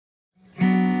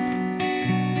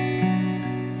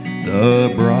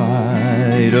The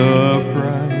bride of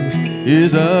Christ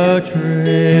is a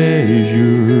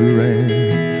treasure and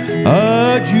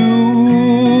a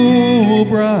jewel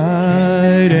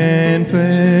bright and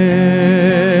fair.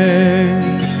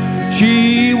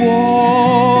 She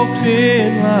walks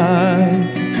in light,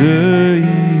 the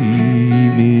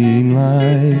evening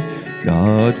light,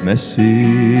 God's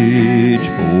message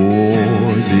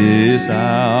for this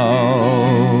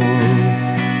hour.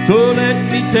 So let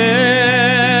me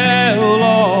tell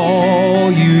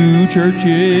all you churches,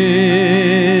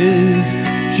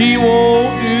 she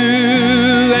won't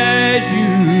do as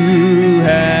you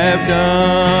have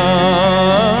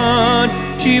done.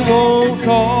 She won't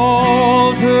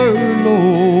cause her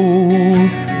Lord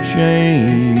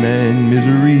shame and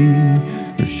misery,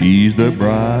 for she's the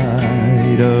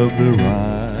bride of the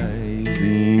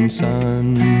rising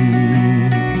sun.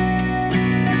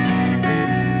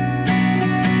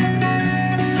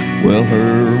 Well,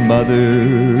 her mother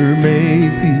may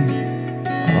be a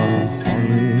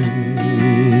harlot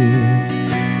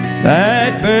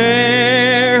that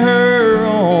bare her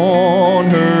on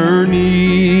her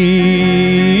knee,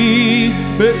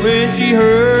 but when she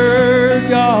heard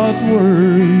God's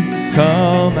word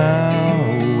come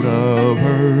out of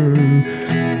her,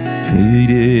 he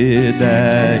did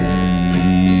that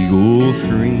eagle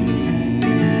scream.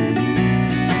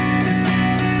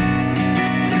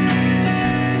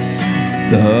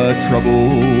 The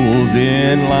troubles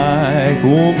in life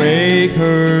won't make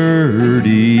her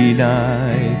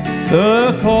deny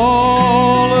the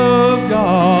call of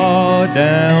God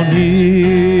down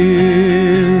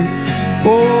here.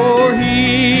 For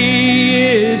He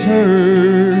is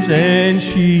hers and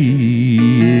she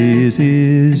is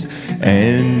His,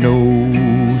 and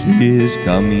knows His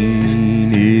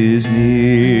coming is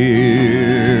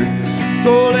near.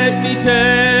 So let me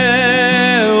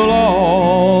tell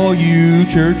all you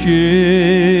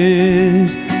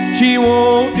churches, she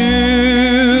won't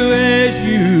do as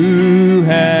you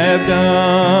have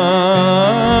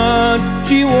done.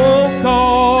 She won't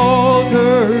cause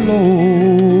her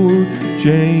Lord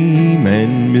shame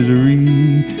and misery.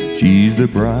 She's the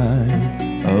bride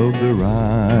of the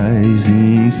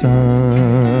rising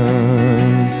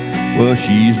sun. Well,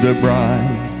 she's the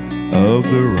bride of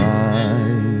the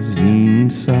rising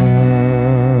sun.